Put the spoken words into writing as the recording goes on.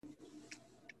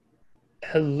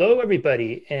Hello,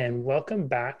 everybody, and welcome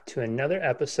back to another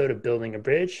episode of Building a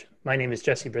Bridge. My name is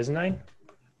Jesse Brizendine.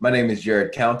 My name is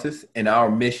Jared Countess, and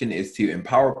our mission is to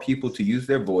empower people to use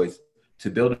their voice to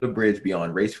build a bridge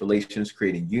beyond race relations,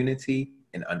 creating unity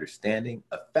and understanding,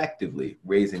 effectively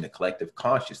raising the collective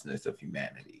consciousness of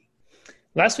humanity.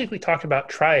 Last week, we talked about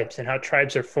tribes and how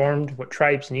tribes are formed, what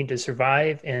tribes need to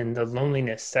survive, and the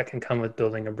loneliness that can come with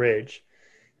building a bridge.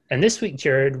 And this week,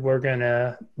 Jared, we're going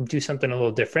to do something a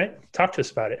little different. Talk to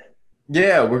us about it.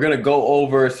 Yeah, we're going to go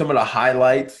over some of the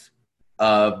highlights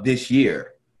of this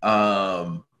year.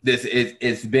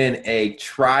 It's been a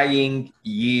trying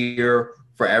year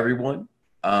for everyone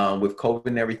with COVID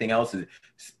and everything else.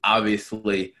 It's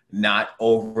obviously not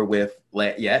over with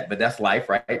yet, but that's life,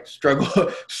 right?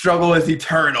 Struggle is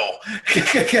eternal,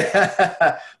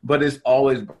 but it's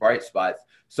always bright spots.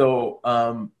 So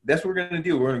that's what we're going to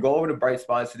do. We're going to go over the bright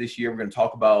spots this year. We're going to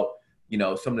talk about,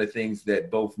 some of the things that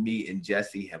both me and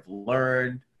Jesse have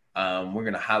learned. We're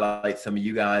going to highlight some of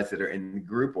you guys that are in the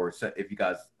group, or if you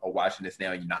guys are watching this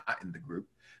now and you're not in the group,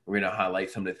 we're going to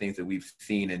highlight some of the things that we've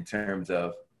seen in terms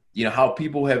of, how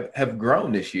people have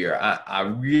grown this year. I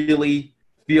really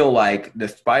feel like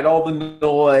despite all the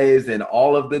noise and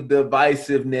all of the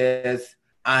divisiveness,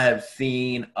 I have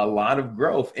seen a lot of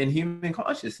growth in human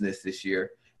consciousness this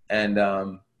year. And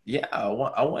yeah, I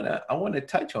want to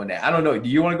touch on that. I don't know. Do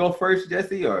you want to go first,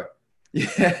 Jesse, or?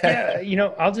 Yeah, Yeah.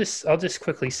 I'll just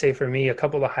quickly say for me, a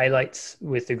couple of highlights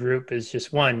with the group is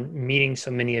just one, meeting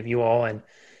so many of you all and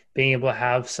being able to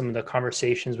have some of the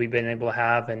conversations we've been able to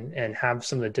have and have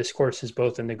some of the discourses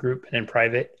both in the group and in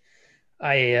private.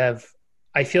 I have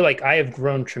I feel like I have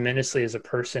grown tremendously as a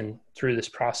person through this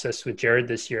process with Jared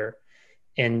this year.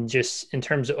 And just in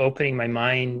terms of opening my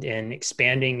mind and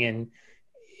expanding, and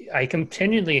I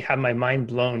continually have my mind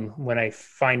blown when I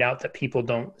find out that people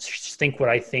don't think what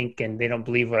I think and they don't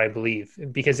believe what I believe.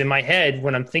 Because in my head,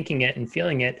 when I'm thinking it and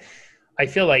feeling it, I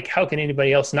feel like, how can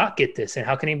anybody else not get this? And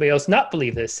how can anybody else not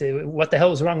believe this? What the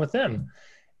hell is wrong with them?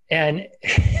 And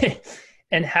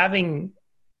and having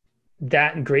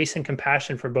that grace and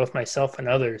compassion for both myself and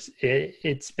others,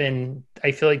 it's been,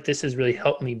 I feel like this has really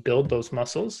helped me build those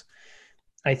muscles.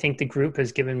 I think the group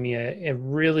has given me a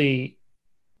really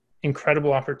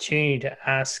incredible opportunity to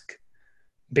ask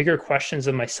bigger questions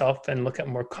of myself and look at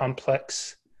more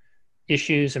complex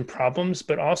issues and problems,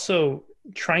 but also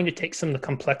trying to take some of the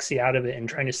complexity out of it and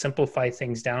trying to simplify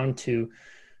things down to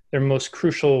their most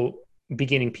crucial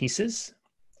beginning pieces.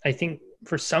 I think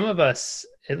for some of us,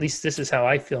 at least this is how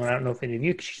I feel, and I don't know if any of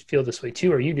you feel this way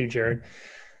too, or you do, Jared.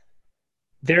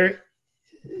 There,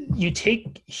 you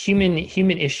take human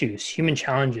issues, human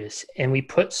challenges, and we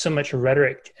put so much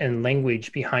rhetoric and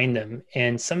language behind them.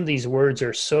 And some of these words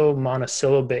are so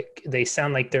monosyllabic; they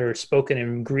sound like they're spoken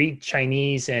in Greek,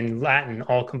 Chinese, and Latin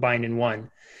all combined in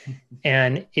one.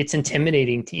 And it's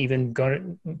intimidating to even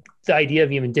go. The idea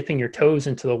of even dipping your toes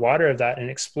into the water of that and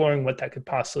exploring what that could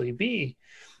possibly be.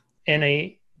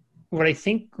 And what I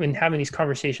think when having these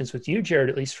conversations with you, Jared,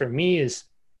 at least for me, is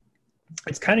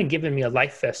it's kind of given me a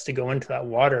life vest to go into that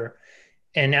water.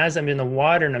 And as I'm in the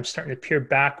water and I'm starting to peer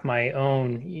back my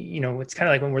own, it's kind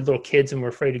of like when we're little kids and we're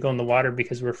afraid to go in the water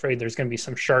because we're afraid there's going to be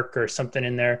some shark or something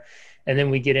in there. And then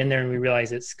we get in there and we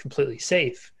realize it's completely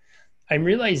safe. I'm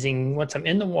realizing once I'm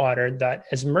in the water that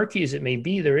as murky as it may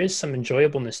be, there is some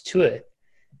enjoyableness to it.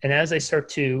 And as I start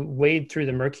to wade through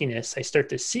the murkiness, I start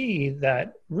to see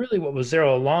that really what was there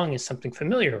all along is something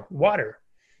familiar, water.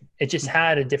 It just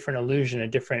had a different illusion, a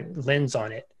different lens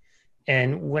on it.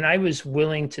 And when I was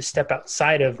willing to step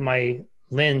outside of my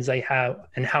lens I have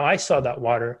and how I saw that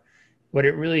water, what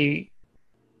it really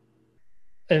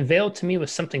unveiled to me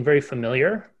was something very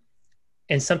familiar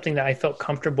and something that I felt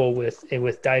comfortable with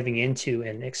diving into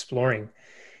and exploring.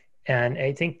 And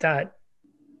I think that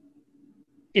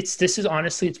it's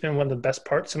been one of the best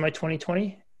parts of my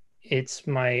 2020.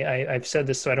 I've said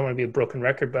this, so I don't want to be a broken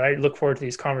record, but I look forward to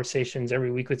these conversations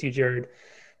every week with you, Jared.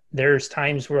 There's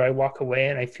times where I walk away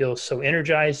and I feel so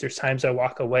energized. There's times I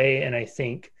walk away and I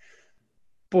think,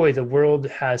 boy, the world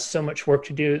has so much work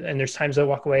to do. And there's times I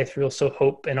walk away, I feel so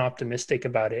hope and optimistic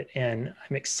about it. And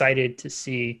I'm excited to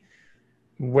see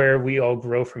where we all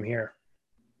grow from here.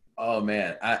 Oh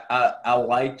man, I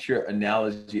liked your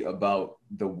analogy about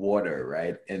the water,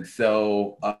 right? And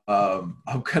so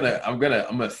I'm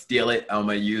gonna steal it. I'm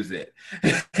gonna use it,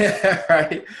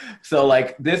 right? So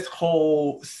like this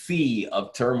whole sea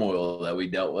of turmoil that we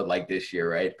dealt with like this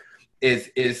year, right?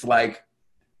 Is like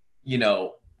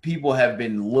people have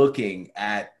been looking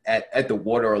at the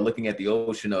water or looking at the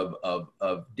ocean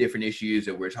of different issues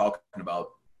that we're talking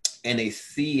about, and they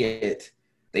see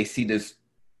this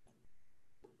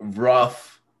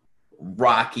rough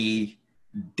rocky,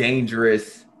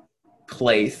 dangerous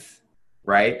place,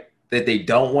 right? That they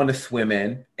don't want to swim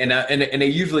in, and they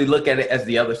usually look at it as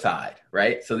the other side,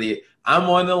 right? So I'm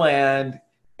on the land,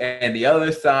 and the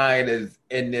other side is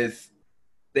in this.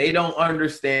 They don't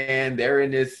understand. They're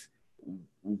in this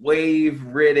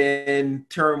wave-ridden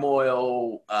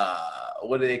turmoil.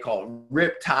 What do they call it?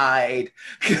 Riptide,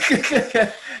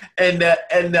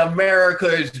 and America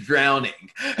is drowning,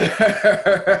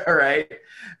 right?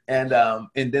 And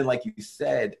then, like you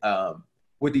said,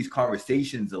 what these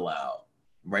conversations allow,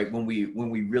 right? When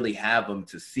we really have them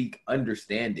to seek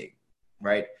understanding,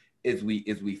 right? Is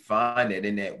we find that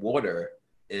in that water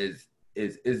is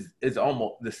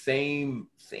almost the same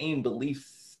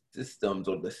belief systems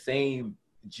or the same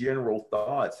general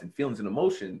thoughts and feelings and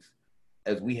emotions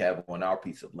as we have on our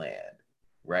piece of land,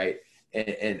 right?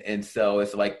 And so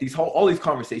it's like all these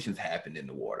conversations happen in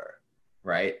the water,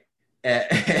 right?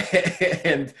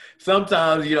 And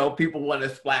sometimes, people want to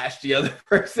splash the other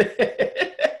person,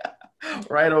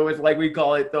 right? Or it's like we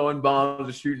call it throwing bombs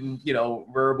or shooting,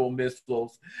 verbal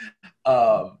missiles.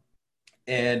 But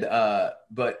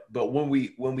when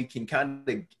we can kind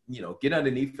of, get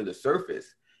underneath of the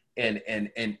surface and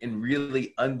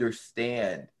really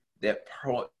understand that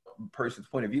person's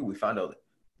point of view, we find out that,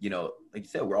 like you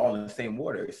said, we're all in the same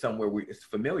water. It's somewhere it's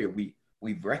familiar. We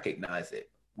recognize it.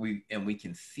 We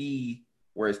can see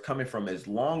where it's coming from as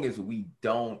long as we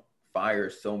don't fire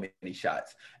so many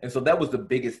shots. And so that was the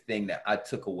biggest thing that I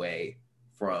took away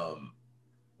from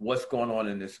what's going on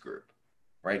in this group,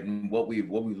 right? And what we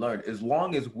learned, as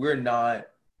long as we're not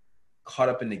caught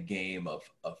up in the game of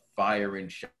firing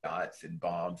shots and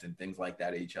bombs and things like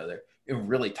that at each other, and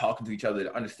really talking to each other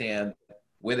to understand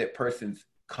where that person's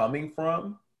coming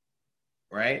from,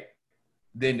 right?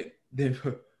 Then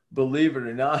believe it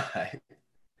or not,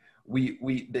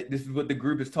 this is what the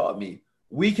group has taught me.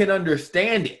 We can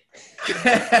understand it,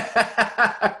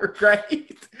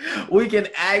 right? We can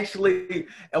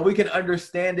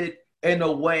understand it in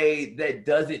a way that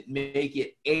doesn't make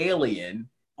it alien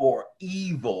or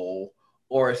evil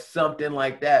or something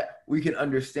like that. We can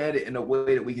understand it in a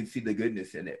way that we can see the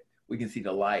goodness in it. We can see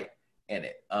the light in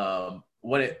it.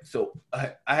 So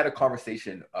I had a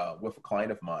conversation with a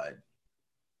client of mine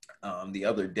the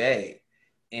other day,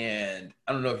 and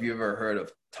I don't know if you ever heard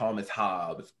of Thomas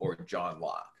Hobbes or John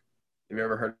Locke. Have you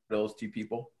ever heard of those two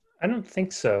people? I don't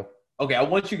think so. Okay, I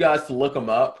want you guys to look them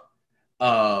up.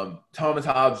 Thomas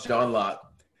Hobbes, John Locke.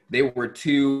 They were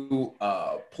two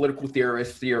political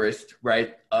theorists,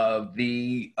 right, of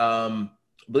the, I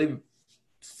believe,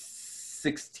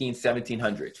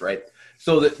 1700s, right?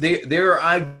 So their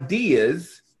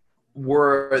ideas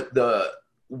were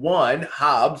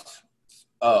Hobbes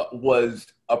was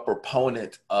a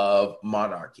proponent of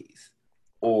monarchies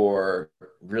or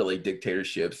really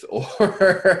dictatorships or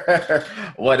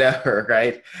whatever,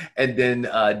 right? And then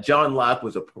John Locke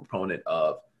was a proponent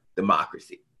of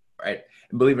democracy, right?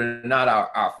 And believe it or not,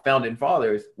 our founding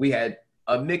fathers, we had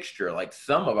a mixture. Like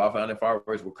some of our founding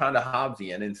fathers were kind of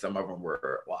Hobbesian and some of them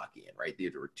were Lockean, right?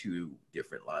 These were two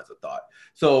different lines of thought.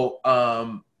 So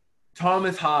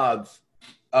Thomas Hobbes,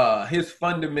 one of his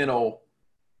fundamental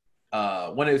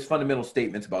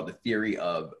statements about the theory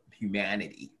of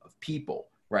humanity, of people,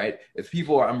 right?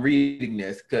 I'm reading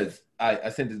this because I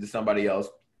sent it to somebody else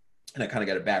and I kind of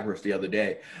got it backwards the other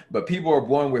day, but people are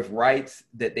born with rights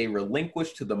that they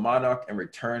relinquish to the monarch in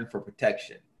return for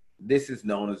protection. This is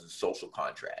known as a social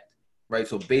contract, right?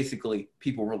 So basically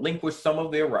people relinquish some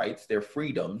of their rights, their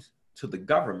freedoms to the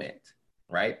government,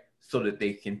 right? So that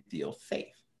they can feel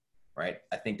safe, right?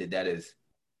 I think that is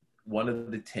one of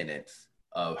the tenets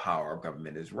of how our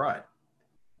government is run.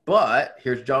 But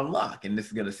here's John Locke, and this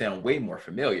is going to sound way more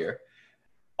familiar.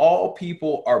 All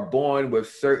people are born with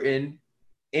certain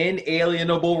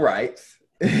inalienable rights.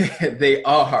 They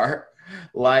are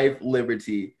life,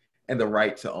 liberty, and the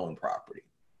right to own property,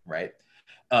 right?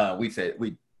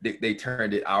 They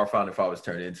turned it, our founding fathers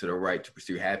turned it into the right to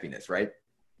pursue happiness, right?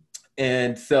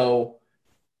 And so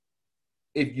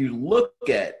if you look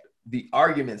at the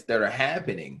arguments that are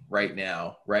happening right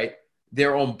now, right,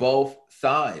 they're on both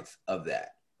sides of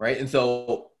that, right? And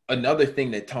so another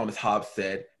thing that Thomas Hobbes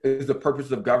said is the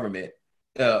purpose of government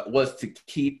was to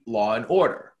keep law and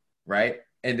order, right?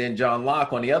 And then John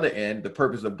Locke, on the other end, the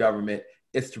purpose of government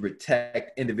is to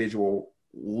protect individual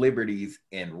liberties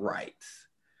and rights,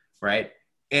 right?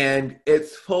 And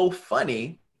it's so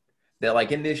funny that,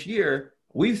 like, in this year,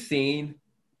 we've seen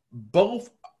both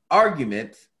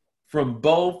arguments from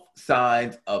both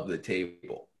sides of the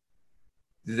table.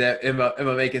 Am I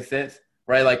making sense?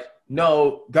 Right? Like,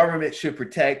 no, government should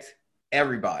protect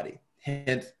everybody.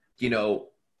 Hence,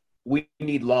 we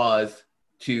need laws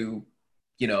to,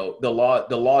 the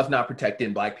law is not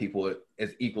protecting Black people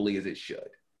as equally as it should,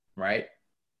 right?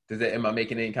 Am I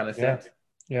making any kind of sense?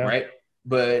 Yeah. Right.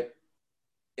 But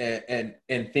and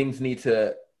things need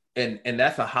to, and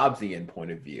that's a Hobbesian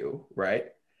point of view,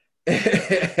 right?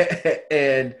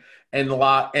 and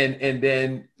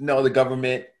then no, the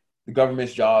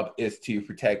government's job is to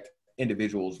protect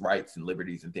individuals' rights and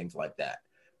liberties and things like that,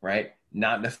 right?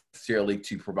 Not necessarily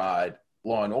to provide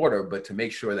law and order, but to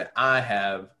make sure that I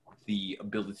have the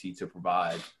ability to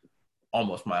provide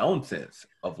almost my own sense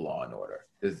of law and order.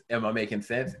 Am I making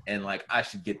sense? And like, I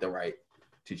should get the right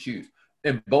to choose.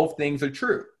 And both things are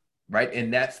true, right?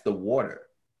 And that's the water,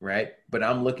 right? But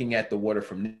I'm looking at the water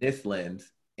from this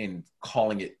lens and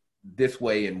calling it this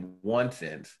way in one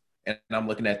sense. And I'm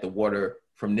looking at the water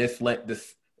from this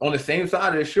on the same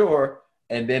side of the shore.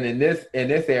 And then in this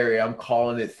area, I'm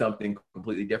calling it something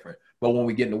completely different. But when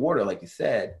we get in the water, like you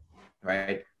said,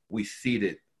 right, we see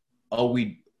that,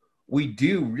 we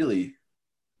do really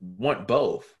want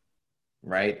both,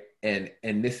 right? And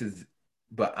this is,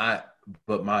 but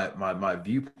my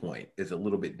viewpoint is a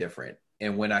little bit different.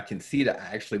 And when I can see that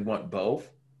I actually want both,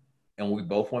 and we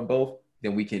both want both,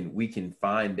 then we can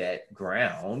find that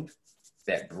ground,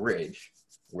 that bridge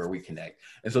where we connect.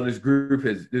 And so this group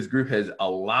has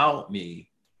allowed me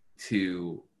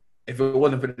to, if it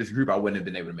wasn't for this group, I wouldn't have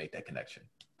been able to make that connection.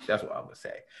 That's what I would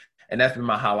say. And that's been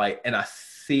my highlight. And I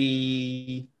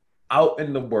see out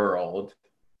in the world,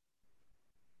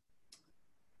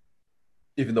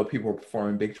 even though people are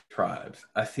performing big tribes,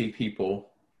 I see people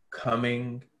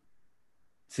coming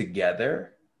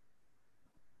together.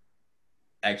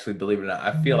 Actually, believe it or not,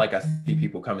 I feel like I see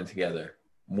people coming together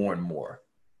more and more.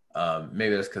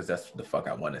 Maybe that's because that's the fuck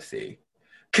I want to see.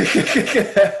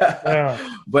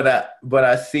 Yeah. But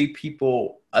I see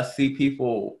people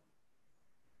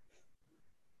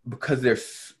because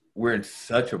we're in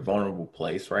such a vulnerable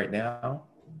place right now,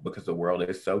 because the world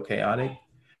is so chaotic,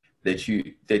 that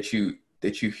you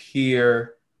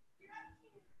hear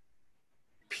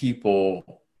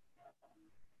people,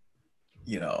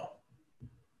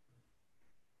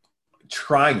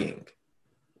 trying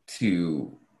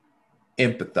to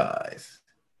empathize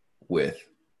with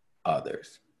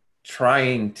others,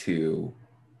 trying to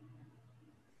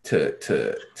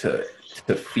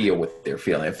feel what they're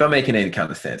feeling. If I'm making any kind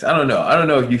of sense, I don't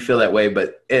know if you feel that way,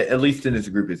 but at least in this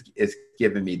group, it's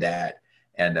given me that,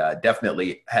 and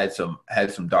definitely had some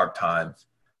dark times,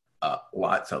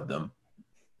 lots of them.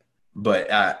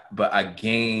 But I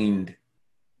gained,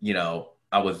 we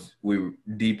were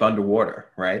deep underwater,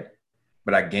 right?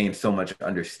 But I gained so much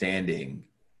understanding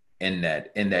in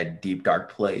that deep,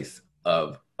 dark place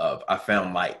of I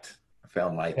found light.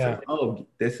 Yeah. To,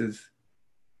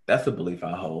 that's a belief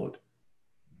I hold.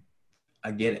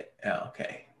 I get it. Yeah,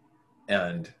 okay.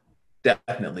 And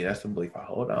definitely that's a belief I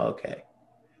hold. Oh, okay.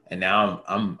 And now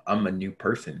I'm a new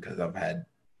person because I've had,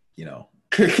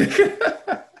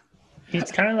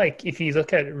 It's kind of like if you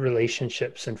look at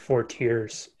relationships in 4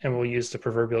 tiers, and we'll use the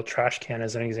proverbial trash can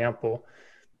as an example.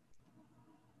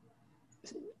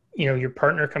 Your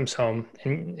partner comes home,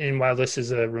 and while this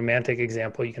is a romantic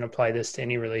example, you can apply this to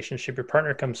any relationship. Your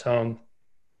partner comes home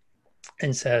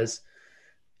and says,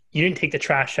 "You didn't take the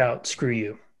trash out, screw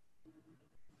you."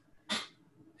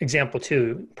 Example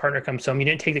 2, partner comes home, "You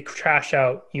didn't take the trash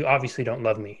out, you obviously don't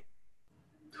love me."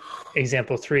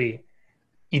 Example 3,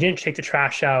 "You didn't take the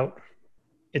trash out,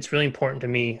 it's really important to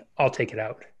me, I'll take it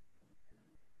out."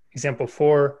 Example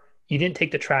 4, "You didn't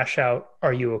take the trash out,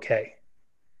 are you okay?"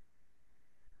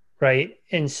 Right?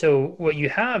 And so what you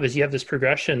have is this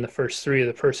progression, the first 3 of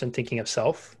the person thinking of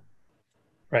self,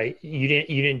 right? You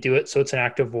didn't do it, so it's an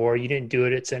act of war. You didn't do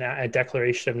it, it's a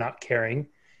declaration of not caring,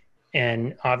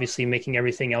 and obviously making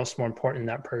everything else more important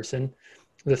than that person.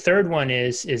 The third one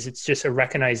is it's just a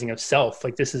recognizing of self,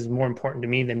 like this is more important to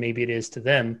me than maybe it is to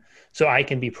them, so I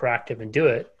can be proactive and do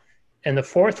it. And the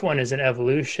fourth one is an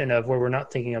evolution of where we're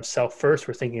not thinking of self first,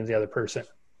 we're thinking of the other person.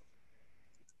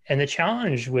 And the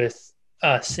challenge with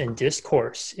us in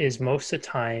discourse is most of the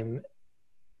time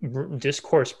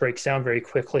discourse breaks down very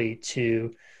quickly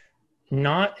to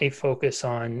not a focus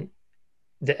on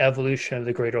the evolution of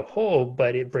the greater whole,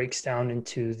 but it breaks down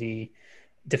into the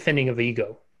defending of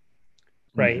ego,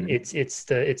 right? Mm-hmm. It's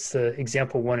the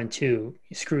example 1 and 2,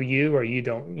 screw you, or you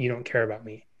don't care about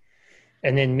me.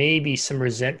 And then maybe some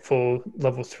resentful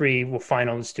level 3, well, fine,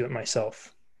 I'll just do it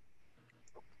myself.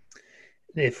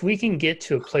 If we can get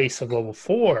to a place of level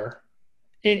 4,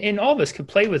 and all of us could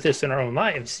play with this in our own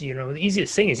lives, the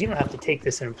easiest thing is you don't have to take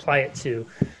this and apply it to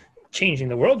changing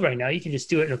the world right now. You can just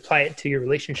do it and apply it to your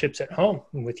relationships at home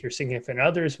with your significant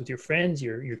others, with your friends,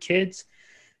 your kids.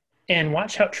 and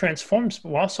watch how it transforms,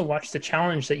 but also watch the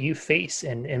challenge that you face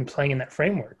in playing in that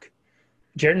framework.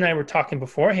 Jared and I were talking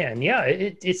beforehand. Yeah,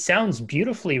 it sounds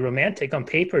beautifully romantic on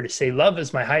paper to say love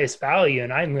is my highest value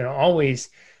and I'm going to always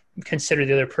consider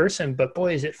the other person. But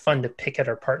boy, is it fun to pick at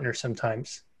our partner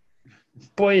sometimes.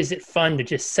 Boy, is it fun to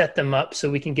just set them up so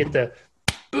we can get the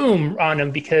boom on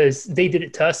them because they did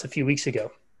it to us a few weeks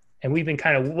ago. And we've been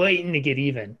kind of waiting to get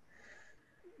even.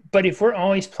 But if we're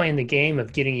always playing the game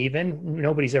of getting even,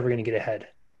 nobody's ever going to get ahead.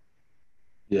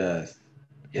 Yes.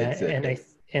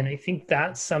 And I think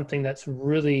that's something that's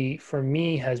really, for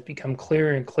me, has become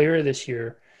clearer and clearer this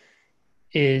year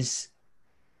is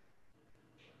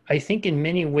I think in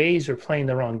many ways we're playing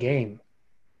the wrong game.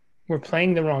 We're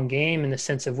playing the wrong game in the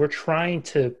sense of we're trying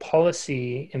to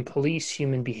policy and police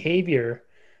human behavior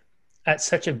at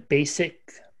such a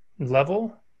basic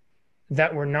level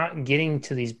that we're not getting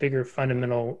to these bigger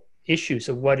fundamental issues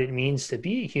of what it means to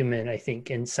be human, I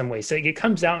think, in some ways. So it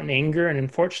comes out in anger, and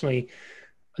unfortunately,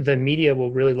 the media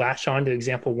will really latch on to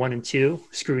example 1 and 2,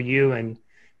 screw you and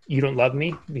you don't love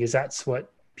me, because that's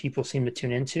what people seem to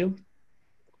tune into.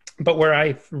 But where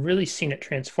I've really seen it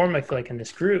transform, I feel like in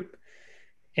this group,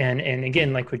 and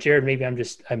again, like with Jared, maybe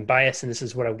I'm biased and this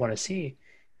is what I want to see,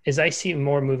 is I see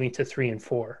more moving to 3 and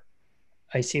 4.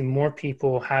 I see more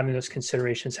people having those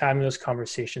considerations, having those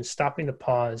conversations, stopping to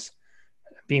pause,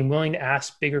 being willing to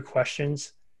ask bigger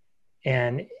questions.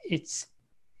 And it's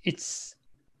it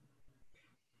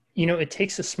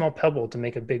takes a small pebble to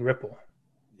make a big ripple.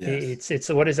 Yes. It's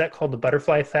what is that called? The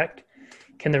butterfly effect.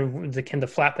 Can the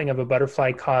flapping of a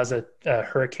butterfly cause a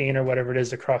hurricane or whatever it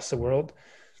is across the world?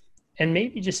 And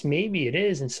maybe it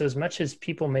is. And so as much as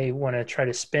people may want to try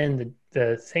to spin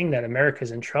the thing that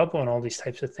America's in trouble and all these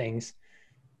types of things,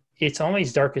 it's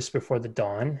always darkest before the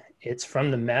dawn. It's from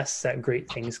the mess that great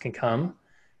things can come.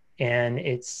 And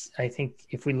I think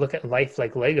if we look at life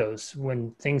like Legos,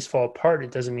 when things fall apart,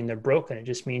 it doesn't mean they're broken. It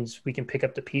just means we can pick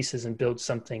up the pieces and build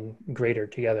something greater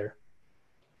together.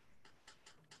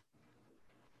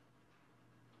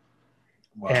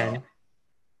 Wow. And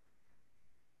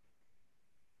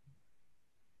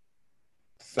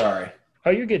sorry.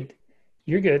 Oh, you're good.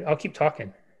 You're good. I'll keep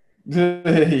talking.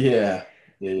 Yeah.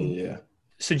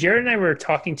 So Jared and I were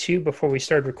talking too before we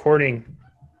started recording.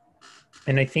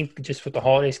 And I think just with the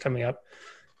holidays coming up,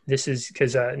 this is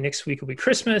because next week will be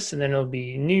Christmas and then it'll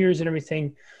be New Year's and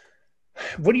everything.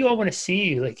 What do you all want to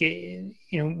see? Like,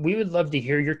 we would love to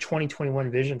hear your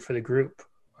 2021 vision for the group.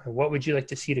 What would you like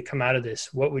to see to come out of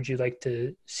this? What would you like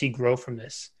to see grow from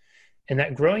this? And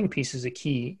that growing piece is a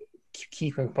key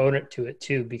component to it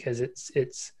too, because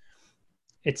it's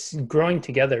growing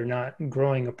together, not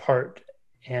growing apart.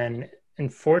 And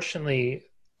unfortunately,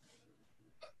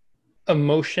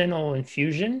 emotional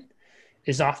infusion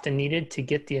is often needed to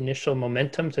get the initial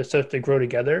momentum to start to grow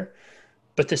together.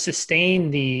 But to sustain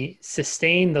the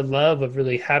love of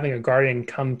really having a garden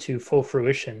come to full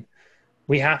fruition,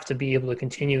 we have to be able to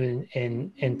continue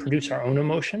and produce our own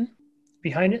emotion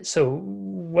behind it. So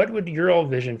what would your all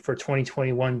vision for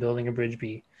 2021 building a bridge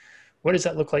be? What does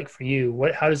that look like for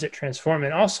you? How does it transform?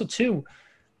 And also too,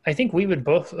 I think we would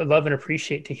both love and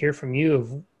appreciate to hear from you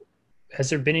of, has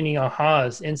there been any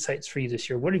ahas, insights for you this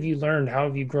year? What have you learned? How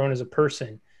have you grown as a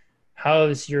person? How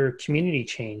has your community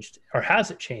changed, or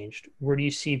has it changed? Where do you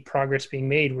see progress being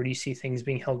made? Where do you see things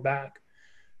being held back?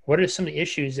 What are some of the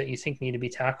issues that you think need to be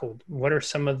tackled? What are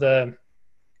some of the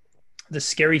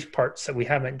scary parts that we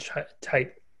haven't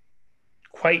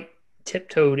quite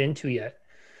tiptoed into yet?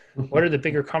 What are the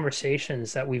bigger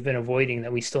conversations that we've been avoiding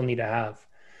that we still need to have?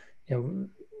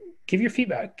 Give your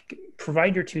feedback,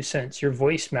 provide your 2 cents. Your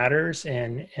voice matters,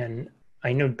 and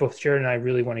I know both Jared and I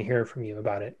really want to hear from you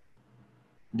about it.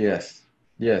 Yes.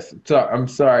 So I'm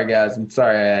sorry, guys. I'm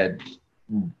sorry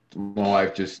my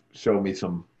wife just showed me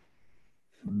some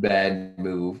bad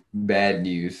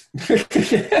news.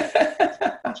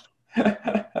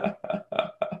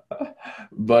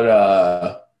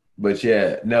 But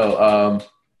yeah, no.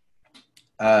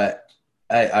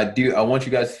 I want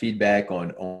you guys' feedback on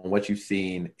what you've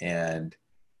seen, and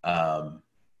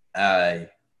the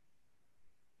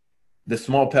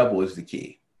small pebble is the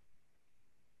key,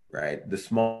 right? The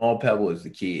small pebble is the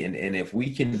key, and if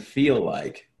we can feel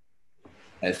like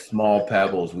as small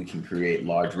pebbles we can create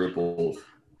large ripples,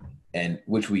 and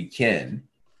which we can,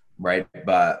 right,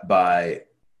 by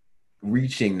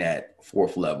reaching that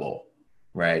 4th level,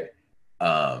 right?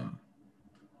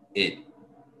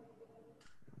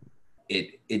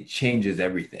 It changes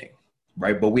everything,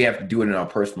 right? But we have to do it in our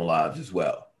personal lives as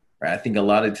well, right? I think a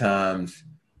lot of times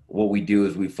what we do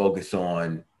is we focus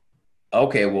on,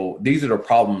 okay, well, these are the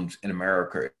problems in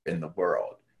America, in the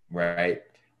world, right?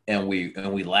 and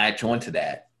we latch onto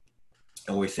that,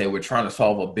 and we say we're trying to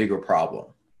solve a bigger problem,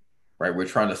 right? We're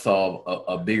trying to solve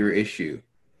a bigger issue,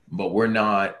 but we're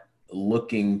not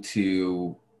looking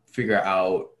to figure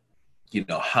out,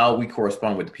 how we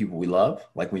correspond with the people we love,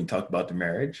 like when you talked about the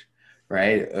marriage,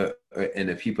 right? And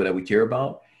the people that we care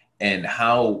about, and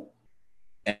how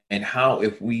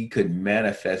if we could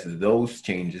manifest those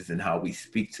changes and how we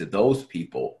speak to those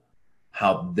people,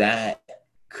 how that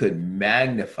could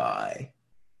magnify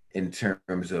in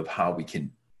terms of how we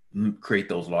can create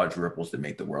those large ripples that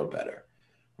make the world better,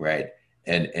 right?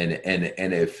 And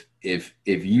if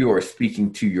you are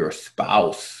speaking to your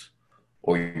spouse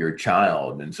or your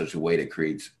child in such a way that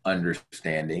creates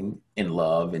understanding and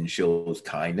love and shows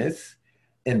kindness,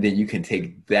 and then you can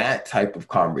take that type of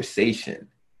conversation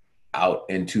out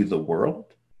into the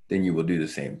world, then you will do the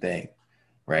same thing,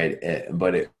 right?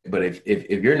 But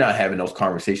if you're not having those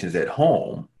conversations at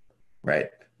home, right,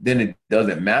 then it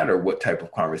doesn't matter what type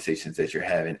of conversations that you're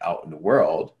having out in the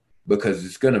world, because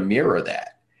it's going to mirror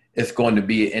that. It's going to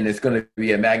be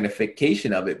a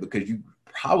magnification of it, because you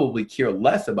probably care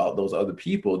less about those other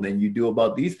people than you do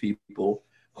about these people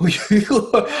who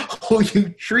you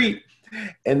treat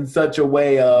in such a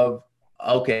way of,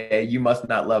 okay, you must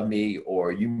not love me,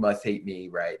 or you must hate me,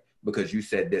 right? Because you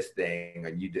said this thing, or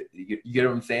you get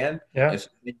what I'm saying? Yeah. And so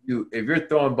if you're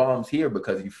throwing bombs here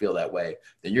because you feel that way,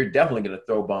 then you're definitely going to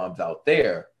throw bombs out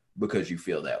there because you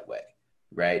feel that way,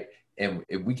 right? And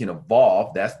if we can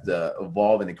evolve, that's the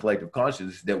evolve in the collective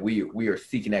consciousness, that we are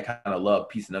seeking that kind of love,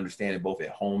 peace, and understanding, both at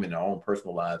home in our own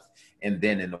personal lives and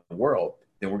then in the world.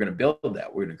 Then we're going to build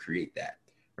that. We're going to create that,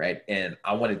 right? And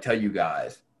I want to tell you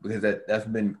guys, because that's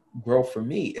been growth for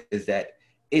me, is that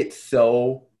it's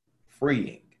so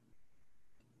freeing.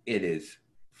 It is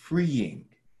freeing,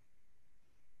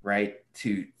 right?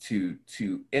 To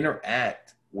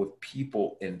interact with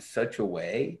people in such a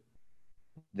way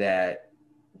that,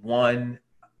 one,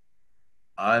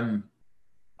 I'm,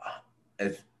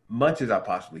 as much as I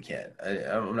possibly can,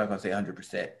 I'm not going to say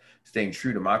 100%, staying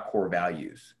true to my core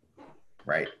values,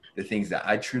 right? The things that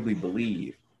I truly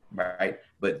believe, right?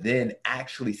 But then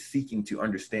actually seeking to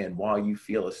understand why you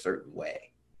feel a certain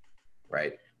way,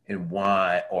 right? And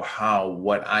why or how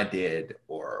what I did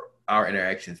or our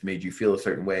interactions made you feel a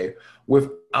certain way,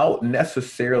 without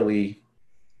necessarily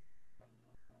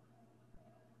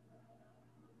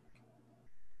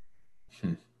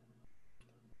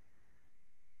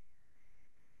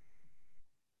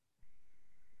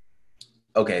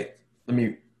okay,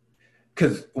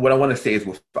 because what I want to say is,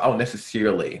 without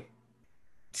necessarily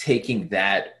taking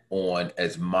that on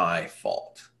as my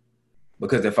fault.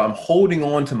 Because if I'm holding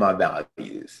on to my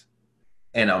values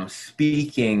and I'm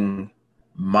speaking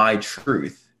my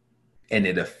truth and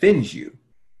it offends you,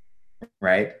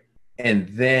 right? And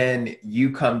then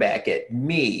you come back at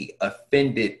me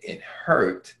offended and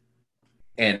hurt,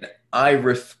 and I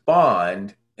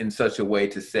respond in such a way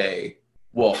to say,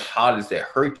 well, how does that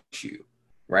hurt you?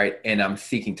 Right? And I'm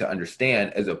seeking to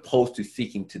understand, as opposed to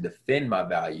seeking to defend my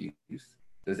values.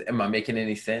 Am I making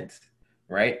any sense?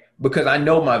 Right? Because I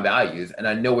know my values and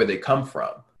I know where they come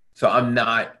from. So I'm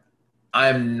not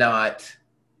offended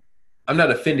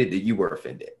that you were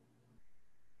offended.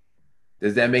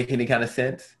 Does that make any kind of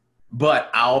sense?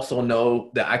 But I also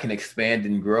know that I can expand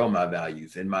and grow my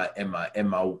values, and my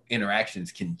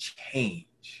interactions can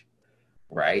change,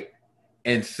 right?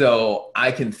 And so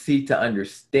I can seek to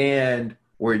understand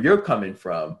where you're coming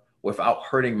from without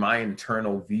hurting my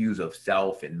internal views of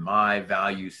self and my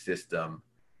value system,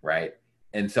 right?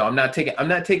 And so I'm not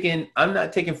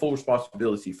taking full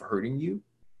responsibility for hurting you,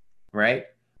 right?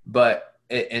 But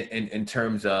in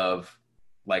terms of,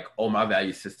 like, oh, my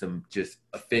value system just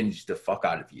offends the fuck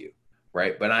out of you,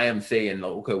 right? But I am saying,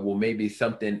 okay, well, maybe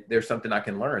there's something I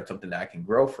can learn, something that I can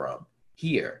grow from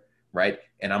here, right?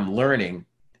 And I'm learning,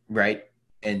 right?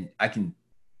 And I can,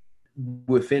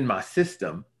 within my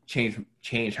system,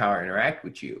 change how I interact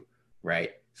with you,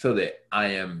 right? So that I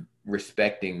am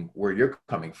respecting where you're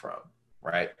coming from,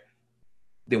 right?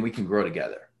 Then we can grow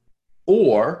together.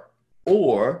 Or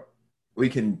we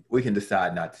can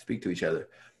decide not to speak to each other.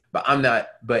 But I'm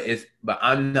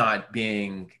not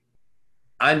being,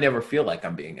 I never feel like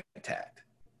I'm being attacked.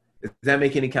 Does that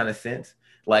make any kind of sense?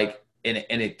 Like, and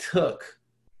it took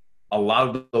a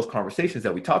lot of those conversations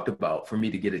that we talked about for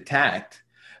me to get attacked,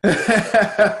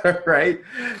 right?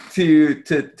 To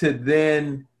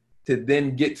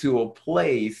then get to a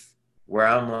place where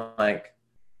I'm like,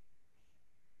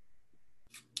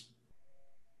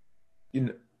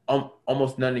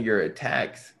 almost none of your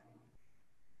attacks,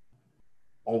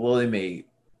 although they may,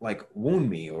 like, wound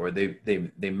me, or they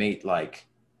may, like,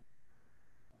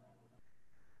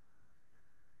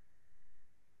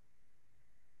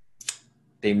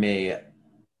 they may,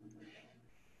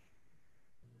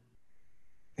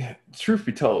 truth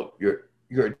be told, your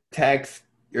attacks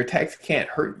can't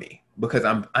hurt me because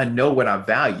I know what I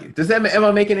value. Am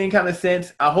I making any kind of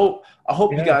sense? I hope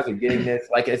you Yeah. guys are getting this.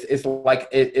 Like it's like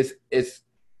it's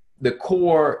the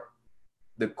core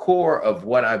of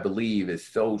what I believe is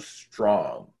so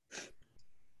strong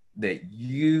that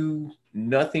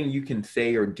nothing you can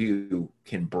say or do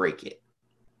can break it.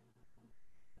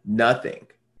 Nothing.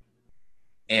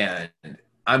 And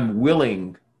I'm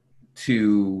willing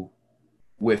to,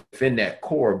 within that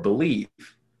core belief,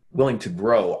 willing to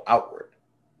grow outward,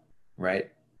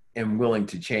 right? And willing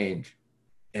to change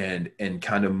and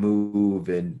kind of move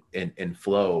and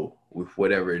flow with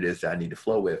whatever it is that I need to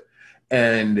flow with.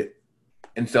 And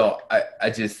so I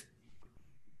just,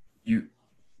 you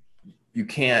you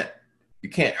can't you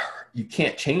can't you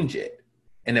can't change it.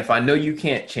 And if I know you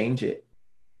can't change it,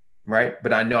 right?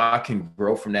 But I know I can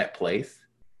grow from that place,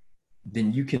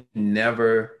 then you can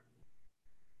never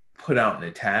put out an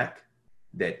attack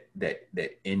that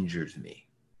injures me.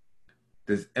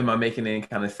 Am I making any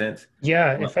kind of sense?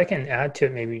 Yeah, Well, if I can add to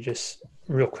it, maybe just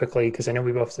real quickly, because I know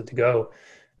we both have to go.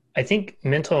 I think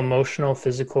mental, emotional,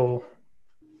 physical,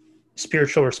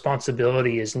 spiritual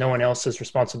responsibility is no one else's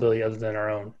responsibility other than our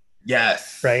own,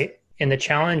 yes. right? And the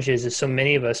challenge is so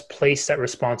many of us place that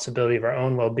responsibility of our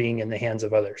own well-being in the hands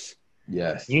of others.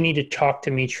 Yes. You need to talk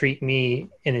to me, treat me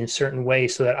in a certain way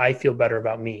so that I feel better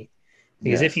about me.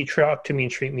 Because if Yes. you talk to me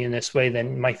and treat me in this way,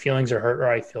 then my feelings are hurt or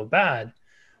I feel bad.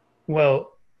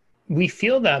 Well, we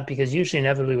feel that because usually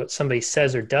inevitably what somebody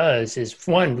says or does is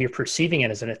one, we're perceiving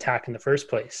it as an attack in the first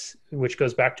place, which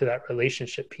goes back to that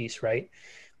relationship piece, right?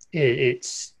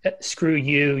 It's screw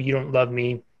you, you don't love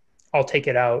me, I'll take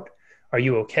it out. Are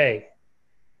you okay?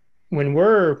 When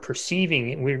we're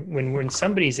perceiving, when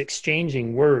somebody's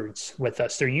exchanging words with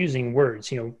us, they're using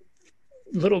words,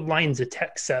 little lines of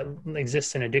text that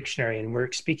exist in a dictionary, and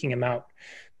we're speaking them out,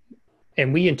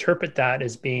 and we interpret that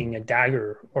as being a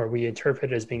dagger or we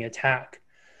interpret it as being attack.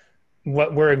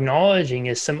 What we're acknowledging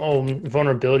is some old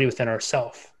vulnerability within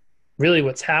ourselves. Really,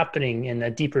 what's happening in a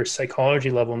deeper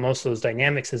psychology level, most of those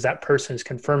dynamics, is that person is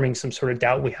confirming some sort of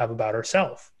doubt we have about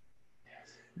ourselves.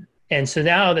 And so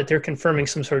now that they're confirming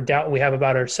some sort of doubt we have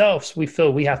about ourselves, we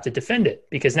feel we have to defend it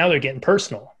because now they're getting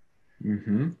personal.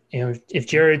 Mm-hmm. If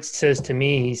Jared says to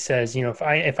me, he says,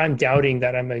 if I'm doubting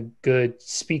that I'm a good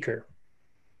speaker,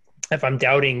 if I'm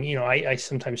doubting, I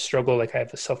sometimes struggle, like I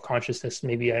have a self-consciousness.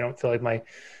 Maybe I don't feel like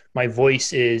my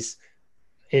voice is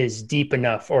deep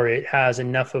enough, or it has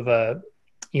enough of a,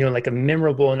 like a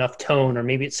memorable enough tone, or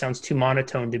maybe it sounds too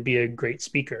monotone to be a great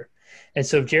speaker. And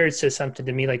so if Jared says something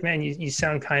to me like, man, you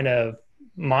sound kind of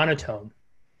monotone.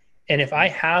 And if I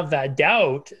have that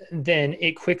doubt, then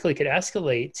it quickly could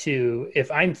escalate to, if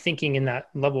I'm thinking in that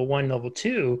level one, level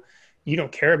two, you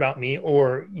don't care about me,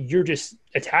 or you're just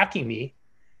attacking me,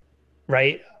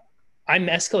 right? I'm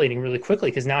escalating really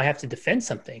quickly because now I have to defend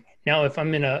something. Now, if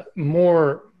I'm in a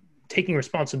more taking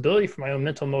responsibility for my own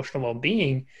mental, emotional well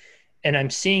being, and I'm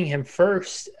seeing him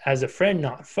first as a friend,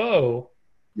 not foe,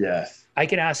 Yes. I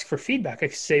can ask for feedback. I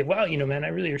can say, wow, man, I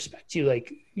really respect you.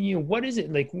 Like, what is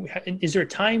it? Like, is there a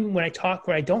time when I talk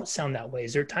where I don't sound that way?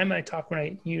 Is there a time when I talk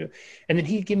when and then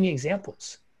he'd give me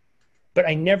examples. But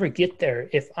I never get there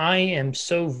if I am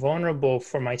so vulnerable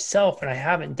for myself and I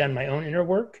haven't done my own inner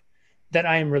work that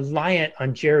I am reliant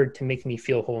on Jared to make me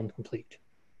feel whole and complete.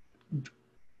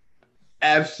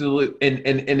 Absolutely.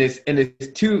 It's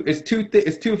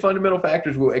two fundamental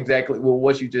factors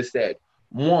what you just said.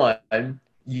 One,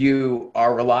 you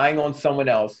are relying on someone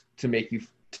else to make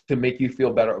you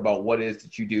feel better about what it is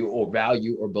that you do or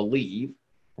value or believe,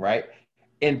 right?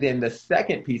 And then the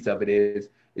second piece of it is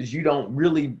you don't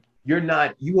even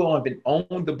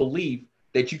own the belief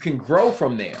that you can grow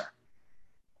from there,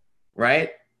 right?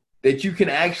 That you can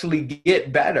actually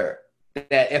get better.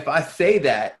 That if I say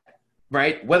that,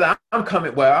 right, whether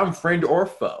I'm friend or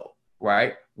foe,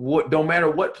 right? No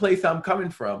matter what place I'm coming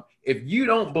from, if you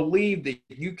don't believe that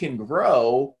you can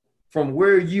grow from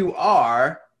where you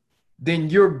are, then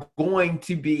you're going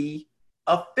to be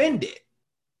offended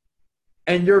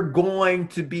and you're going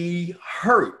to be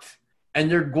hurt and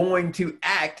you're going to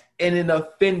act in an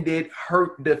offended,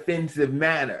 hurt, defensive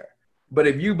manner. But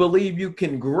if you believe you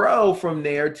can grow from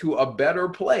there to a better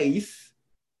place,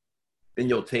 then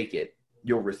you'll take it,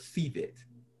 you'll receive it,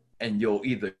 and you'll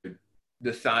either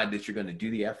decide that you're going to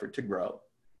do the effort to grow,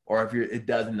 or if it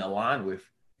doesn't align with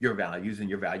your values and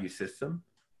your value system,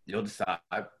 you'll decide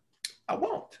I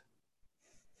won't.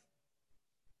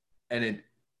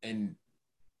 And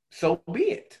so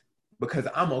be it, because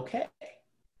I'm okay.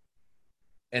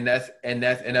 that's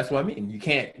what I mean.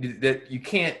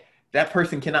 That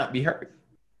person cannot be hurt.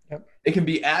 Yep. They can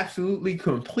be absolutely,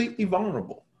 completely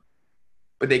vulnerable,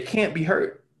 but they can't be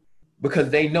hurt because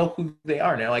they know who they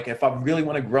are. Now, like if I really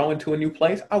want to grow into a new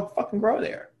place, I'll fucking grow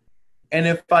there. And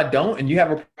if I don't, and you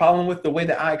have a problem with the way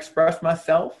that I express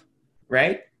myself,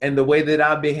 right, and the way that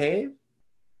I behave,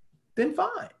 then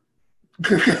fine.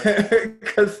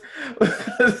 because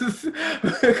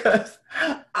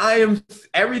I am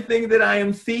everything that I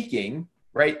am seeking,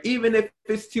 right? Even if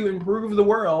it's to improve the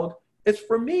world, it's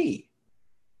for me.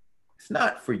 It's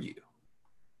not for you.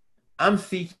 I'm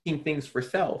seeking things for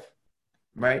self,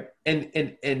 right? And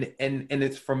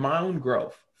it's for my own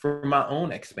growth, for my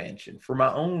own expansion, for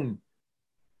my own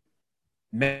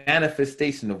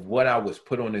manifestation of what I was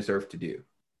put on this earth to do.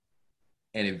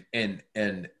 And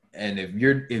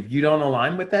if you don't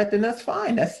align with that, then that's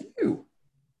fine. That's you.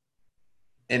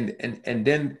 And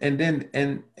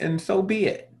so be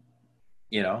it.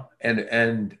 You know,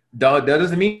 and that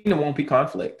doesn't mean there won't be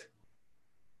conflict.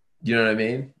 You know what I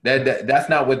mean? That's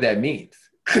not what that means.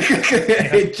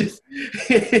 it just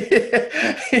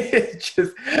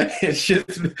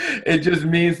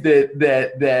means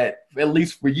that at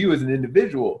least for you as an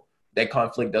individual, that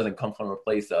conflict doesn't come from a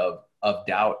place of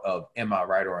doubt of am I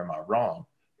right or am I wrong?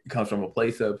 It comes from a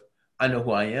place of I know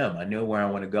who I am, I know where I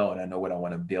want to go, and I know what I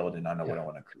want to build, and I know what I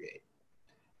want to create.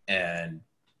 And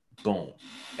boom.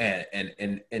 And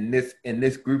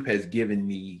this group has given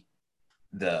me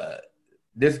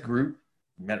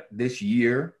this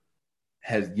year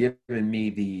has given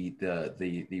me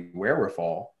the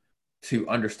wherewithal to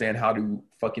understand how to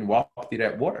fucking walk through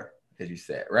that water, as you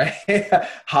said, right?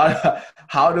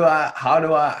 how do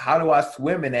I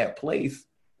swim in that place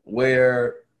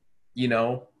where, you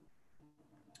know,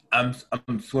 I'm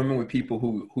swimming with people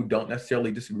who don't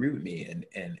necessarily disagree with me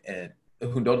and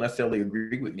who don't necessarily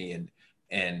agree with me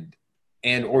and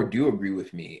or do agree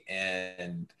with me.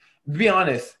 And to be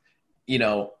honest, you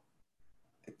know,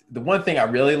 the one thing I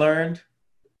really learned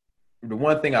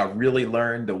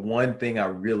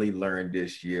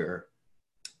this year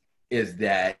is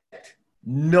that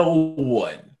no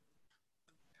one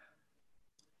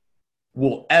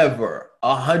will ever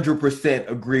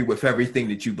 100% agree with everything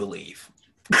that you believe.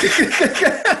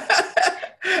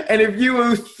 And if you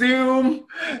assume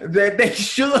that they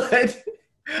should,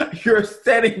 you're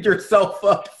setting yourself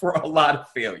up for a lot of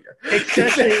failure.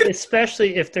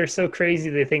 Especially if they're so crazy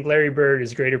they think Larry Bird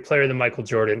is a greater player than Michael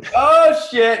Jordan. Oh,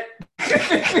 shit.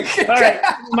 All right,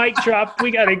 mic drop.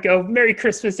 We got to go. Merry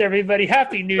Christmas, everybody.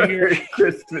 Happy New Year. Merry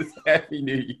Christmas. Happy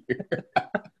New Year.